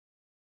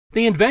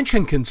The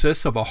invention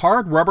consists of a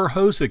hard rubber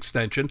hose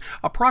extension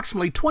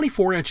approximately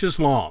 24 inches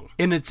long.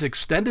 In its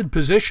extended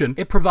position,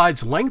 it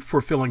provides length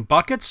for filling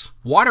buckets,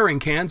 watering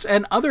cans,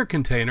 and other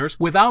containers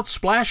without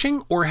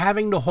splashing or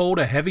having to hold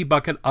a heavy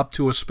bucket up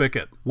to a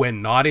spigot.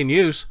 When not in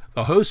use,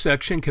 the hose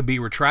section can be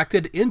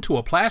retracted into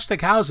a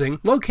plastic housing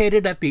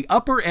located at the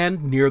upper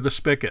end near the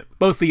spigot.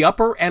 Both the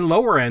upper and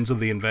lower ends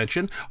of the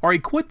invention are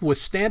equipped with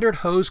standard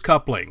hose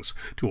couplings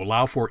to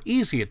allow for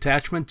easy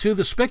attachment to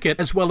the spigot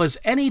as well as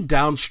any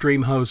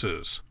downstream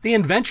hoses. The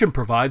invention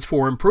provides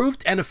for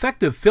improved and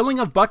effective filling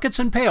of buckets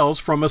and pails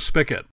from a spigot.